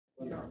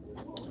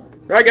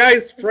Alright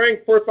guys,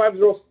 Frank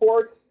 450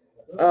 Sports.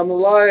 I'm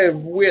live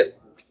with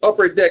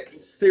Upper Deck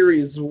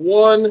Series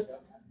 1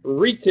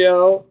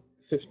 Retail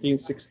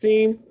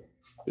 15-16.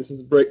 This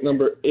is break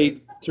number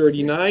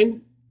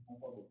 839.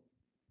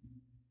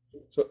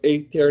 So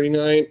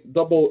 839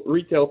 double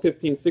retail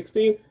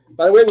 15-16.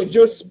 By the way,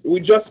 we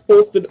just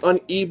posted on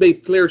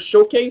eBay Flair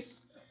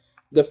Showcase.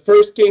 The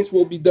first case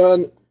will be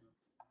done,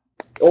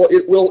 or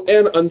it will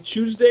end on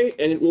Tuesday,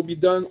 and it will be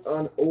done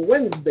on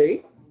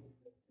Wednesday.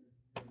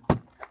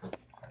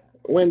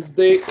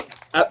 Wednesday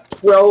at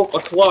 12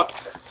 o'clock.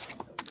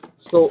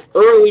 So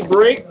early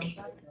break.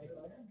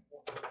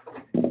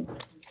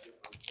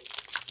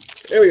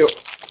 There we go.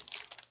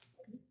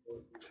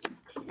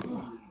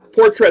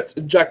 Portraits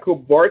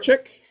Jakub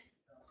Voracek.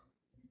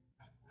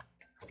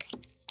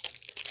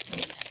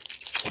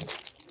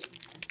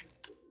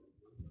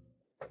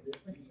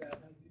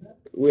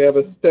 We have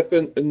a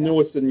Stefan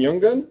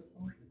Noesen-Ljunggren.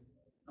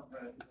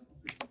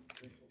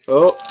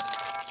 Oh.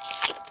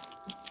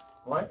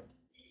 What?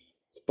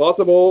 It's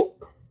possible.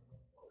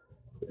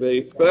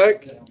 Base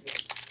back.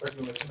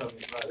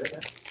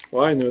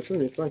 Why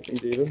Noesen? He's not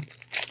David.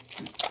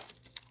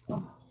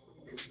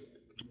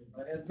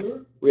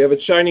 We have a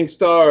Shining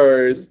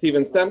Stars,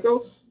 Steven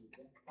Stamkos.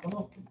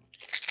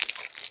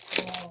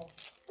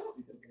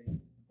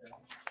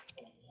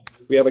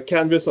 We have a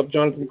canvas of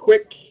Jonathan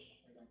Quick.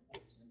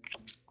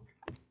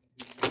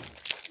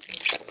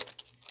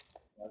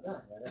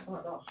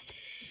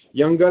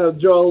 Young Gun of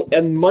Joel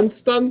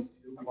Edmundson.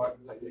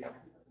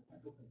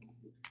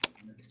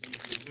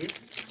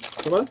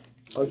 Come on.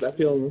 How's that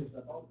feeling?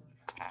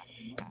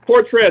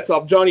 Portrait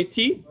of Johnny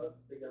T.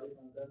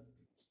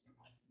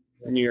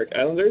 New York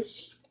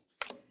Islanders.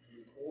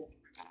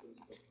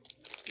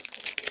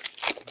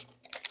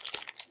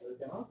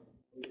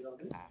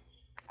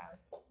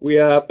 We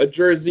have a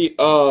jersey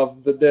of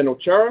Zdeno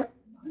Chara.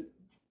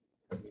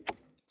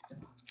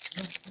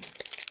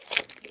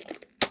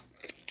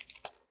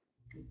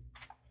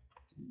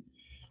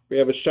 We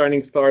have a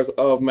Shining Stars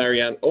of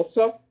Marianne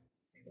Ossa.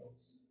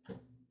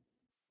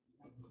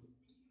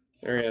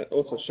 Marianne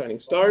Ossa, Shining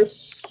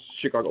Stars,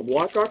 Chicago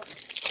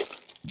Blackhawks.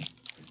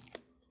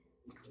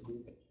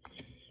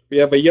 We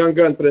have a young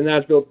gun for the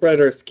Nashville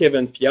Predators,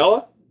 Kevin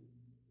Fiala.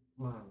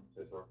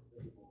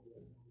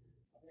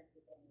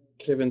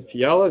 Kevin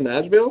Fiala,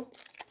 Nashville.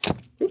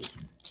 Oops.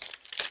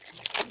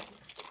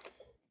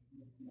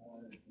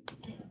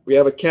 We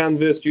have a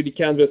canvas, Judy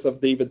canvas of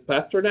David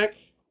Pastrnak.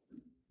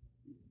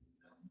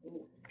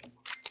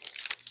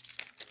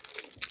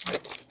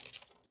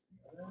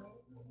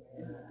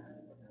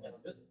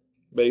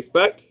 Base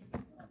back.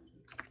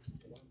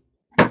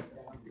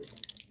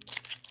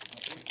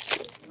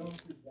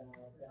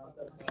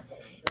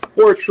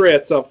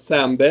 Portraits of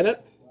Sam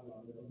Bennett.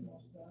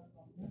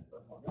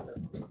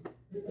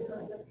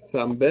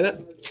 Sam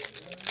Bennett.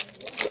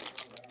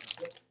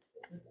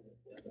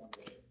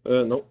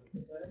 No.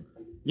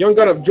 Young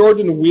gun of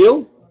Jordan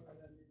Wheel.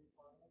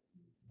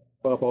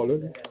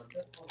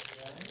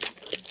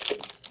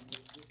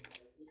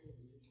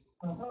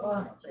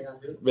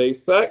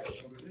 Base back.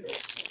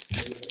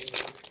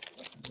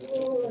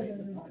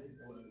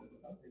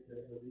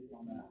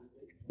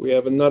 We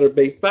have another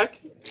base pack.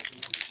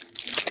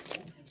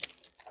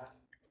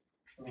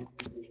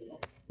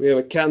 We have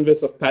a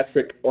canvas of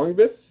Patrick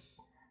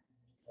Ornvis.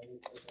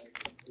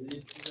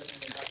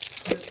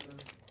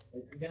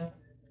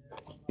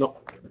 No.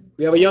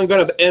 We have a young gun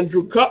of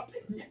Andrew Cup.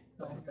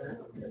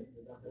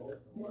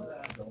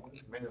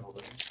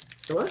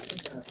 Come on.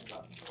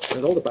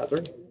 There's all the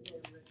pattern.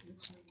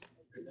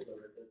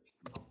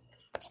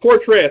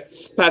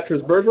 Portraits,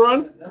 Patrice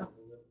Bergeron.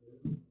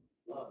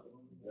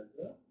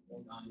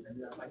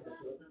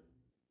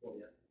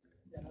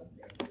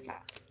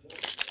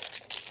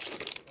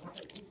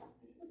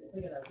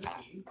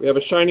 We have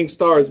a Shining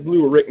Stars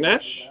blue Rick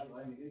Nash.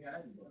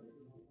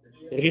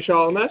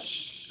 Richard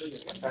Nash.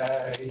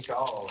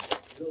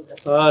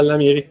 Ah,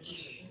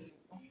 l'Amérique.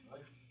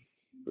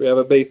 We have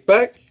a base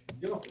pack.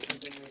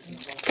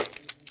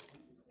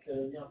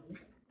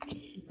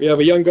 We have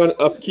a young gun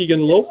of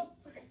Keegan Lowe.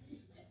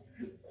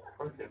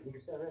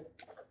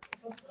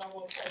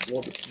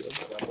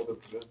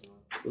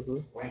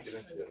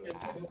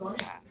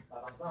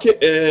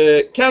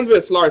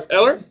 Canvas Lars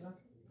Eller.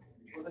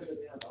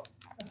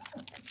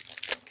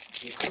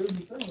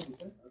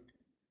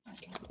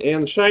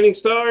 And Shining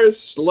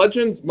Stars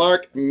Legends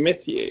Mark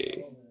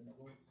Messier.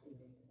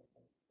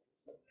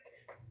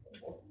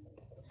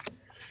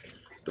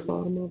 The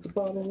bottom of the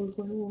bottle is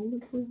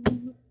where.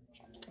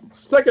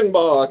 Second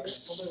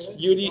box,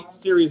 Beauty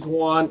Series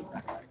 1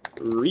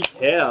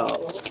 Retail.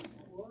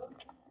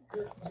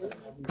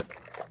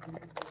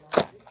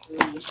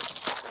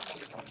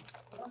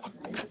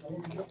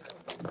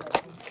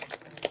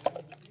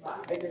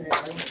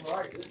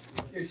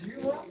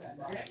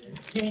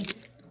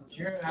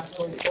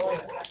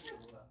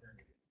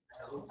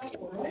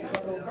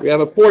 We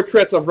have a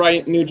portrait of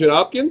Ryan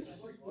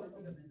Nugent-Hopkins.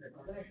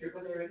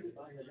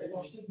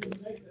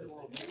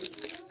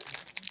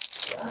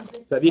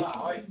 Saviez?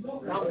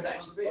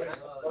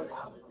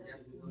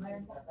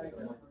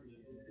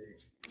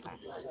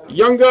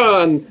 Young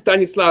Gun,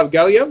 Stanislav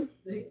Galiev.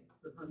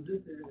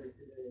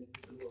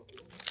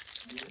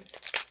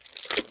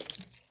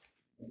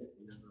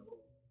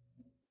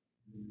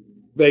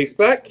 Base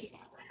pack.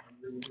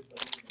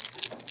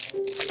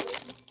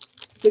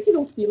 C'est qui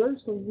donc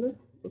Steelers?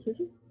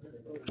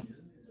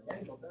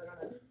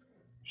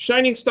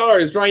 Shining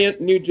Stars, Ryan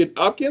Nugent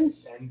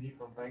Hopkins. Andy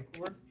from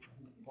Vancouver.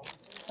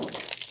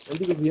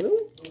 Andy Gugino?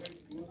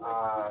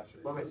 Je sais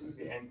pas, mais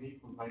c'est Andy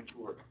from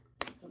Vancouver.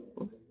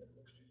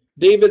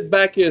 David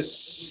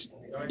Backus,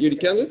 Yuri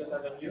Canvas.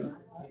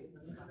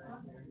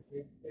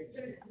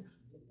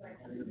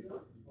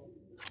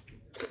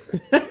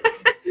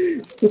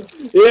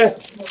 Yeah.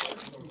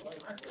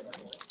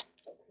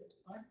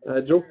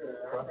 Joe.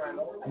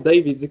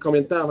 Dave, il dit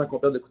combien de temps avant qu'on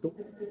perde le couteau?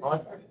 Ouais.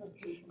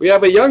 We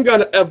have a young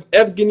gun of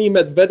Evgeny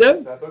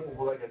Medvedev. C'est à toi qu'on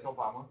pose la question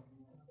par moi.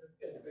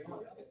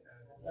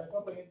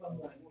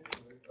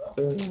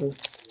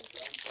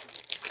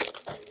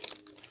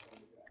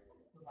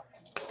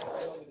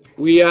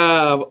 We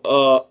have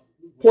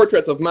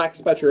portraits of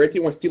Max Pacioretty.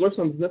 One Steelers,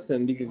 79, c'est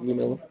Andy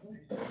Guglielmo.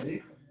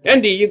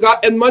 Andy, you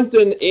got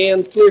Edmonton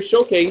and Fleer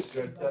Showcase.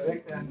 Je savais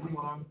que c'était Andy,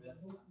 moi.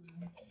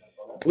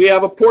 We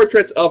have a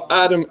portrait of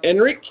Adam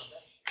Henrik.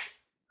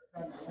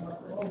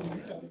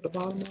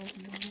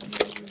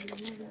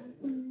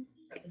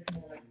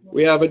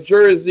 We have a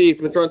jersey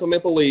for the Toronto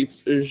Maple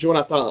Leafs,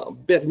 Jonathan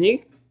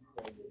Bernier.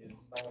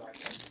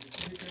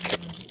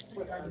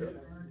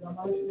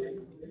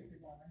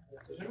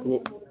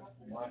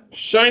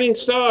 Shining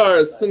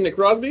Stars, Sidney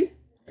Crosby.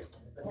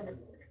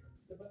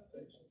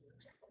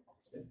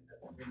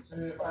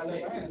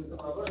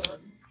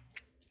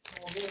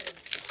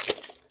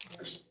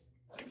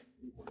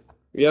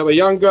 We have a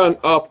young gun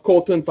of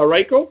Colton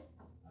Parayko.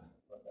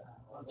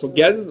 So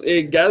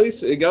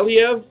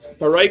Galiev,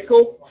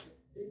 Parayko,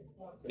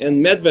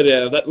 and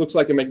Medvedev. That looks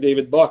like a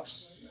McDavid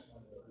box.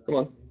 Come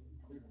on.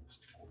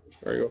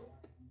 There you go.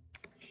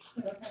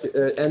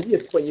 Andy,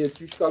 is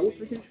Chicago?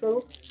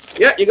 Chicago?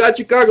 Yeah, you got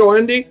Chicago,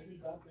 Andy.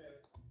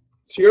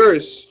 It's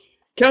yours.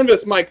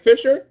 Canvas, Mike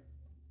Fisher.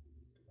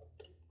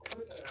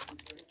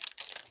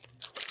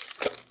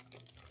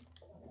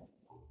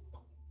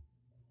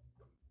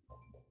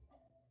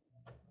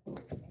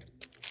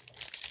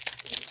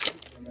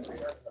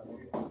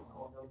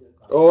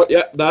 Oh,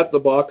 yeah, that's the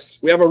box.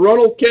 We have a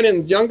Ronald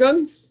Kennins Young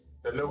Guns.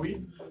 Celle-là,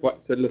 oui. Ouais,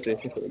 celle-là, c'est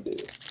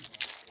McDavid.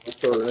 C'est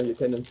sûr, hein, il y a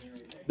Kennins.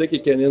 Dès qu'il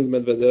y a Kennins,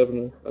 Medvedev,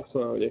 là, ça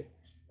s'en vient.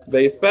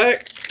 Base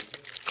pack.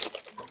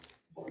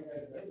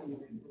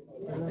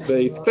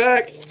 Base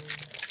pack.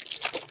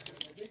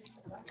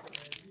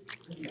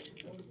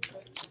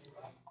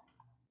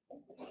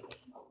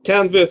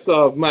 Canvas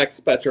of Max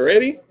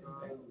Pacioretty.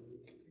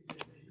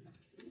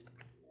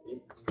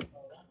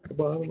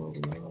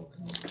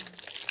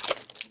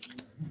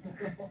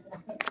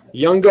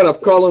 Young gun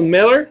of Colin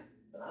Miller.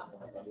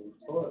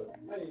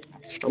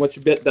 How much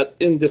you bet that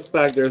in this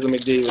pack there's a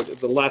McDavid? It's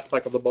the last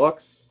pack of the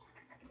box.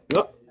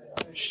 No.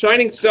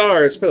 Shining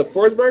Stars for the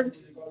Forsberg.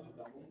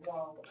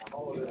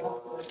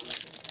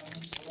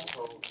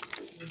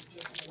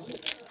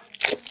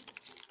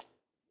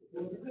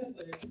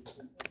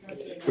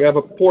 We have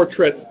a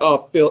portrait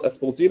of Phil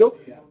Esposito.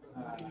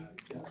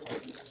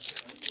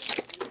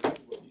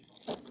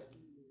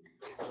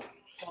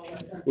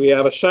 We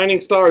have a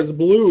Shining Stars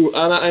Blue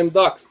Anaheim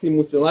Ducks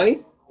Teemu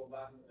Selanne.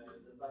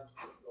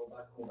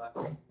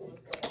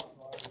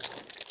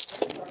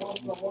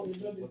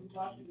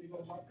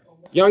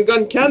 Young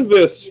Gun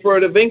Canvas for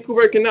the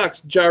Vancouver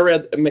Canucks,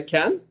 Jared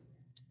McCann.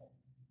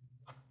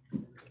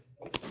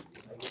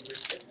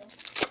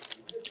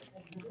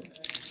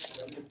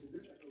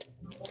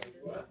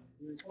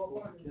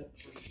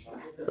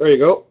 There you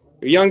go.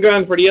 Young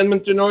Gun for the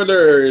Edmonton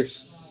Oilers,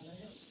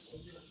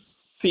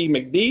 C.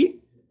 McD.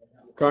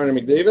 Connor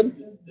McDavid.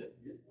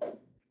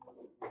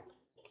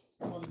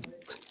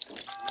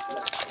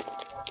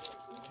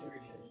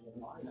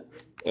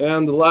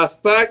 And the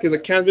last pack is a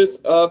canvas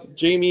of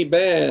Jamie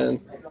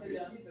Benn.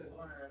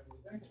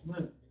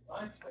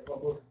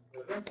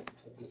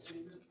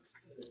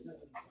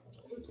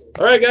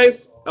 All right,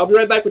 guys. I'll be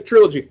right back with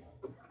Trilogy.